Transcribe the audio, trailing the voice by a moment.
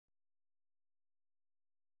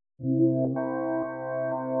As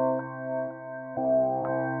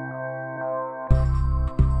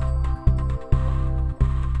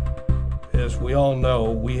we all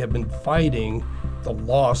know, we have been fighting the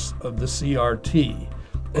loss of the CRT,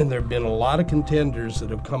 and there have been a lot of contenders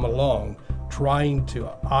that have come along trying to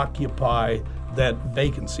occupy that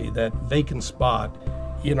vacancy, that vacant spot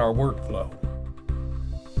in our workflow.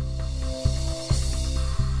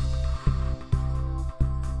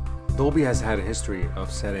 Dolby has had a history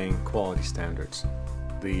of setting quality standards.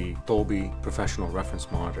 The Dolby Professional Reference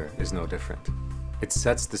Monitor is no different. It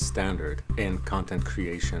sets the standard in content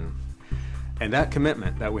creation. And that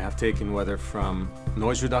commitment that we have taken, whether from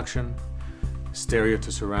noise reduction, stereo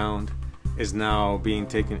to surround, is now being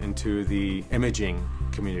taken into the imaging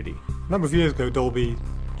community. A number of years ago, Dolby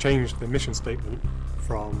changed the mission statement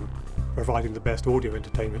from providing the best audio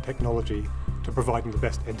entertainment technology to providing the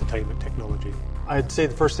best entertainment technology. I'd say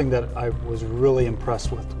the first thing that I was really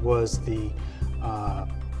impressed with was the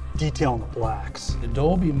detail in the blacks. The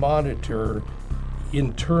Dolby monitor,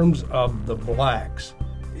 in terms of the blacks,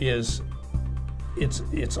 it's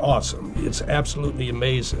awesome. It's absolutely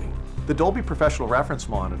amazing. The Dolby Professional Reference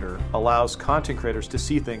Monitor allows content creators to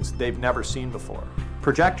see things they've never seen before.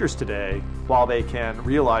 Projectors today, while they can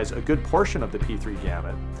realize a good portion of the P3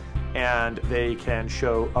 gamut, and they can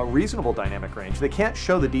show a reasonable dynamic range, they can't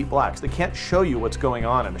show the deep blacks. They can't show you what's going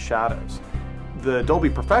on in the shadows. The Dolby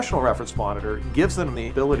Professional Reference Monitor gives them the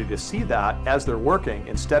ability to see that as they're working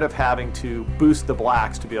instead of having to boost the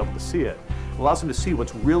blacks to be able to see it. It allows them to see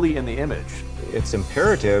what's really in the image. It's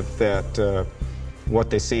imperative that what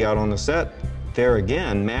they see out on the set, there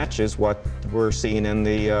again, matches what we're seeing in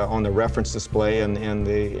the on the reference display in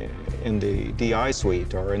the DI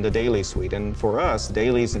suite or in the daily suite. And for us,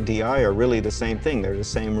 dailies and DI are really the same thing. They're the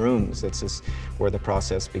same rooms. That's just where the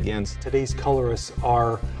process begins. Today's colorists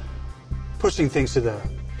are pushing things to the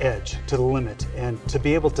edge, to the limit, and to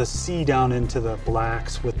be able to see down into the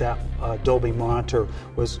blacks with that Dolby monitor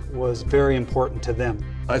was very important to them.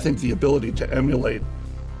 I think the ability to emulate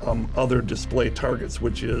other display targets,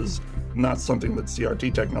 which is not something that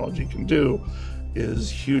CRT technology can do,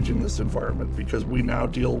 is huge in this environment, because we now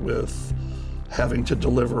deal with having to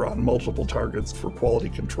deliver on multiple targets for quality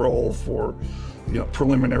control, for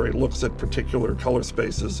preliminary looks at particular color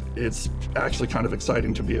spaces. It's actually kind of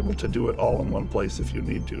exciting to be able to do it all in one place if you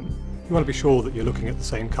need to. You want to be sure that you're looking at the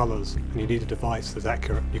same colors, and you need a device that's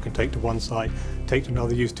accurate. You can take to one side, take to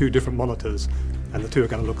another, use two different monitors, and the two are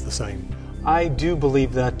going to look the same. I do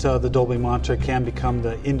believe that the Dolby monitor can become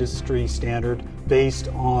the industry standard based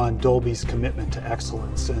on Dolby's commitment to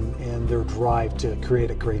excellence and their drive to create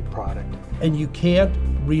a great product. And you can't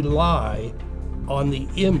rely on the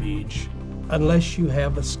image unless you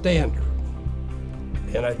have a standard.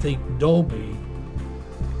 And I think Dolby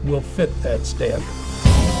will fit that standard.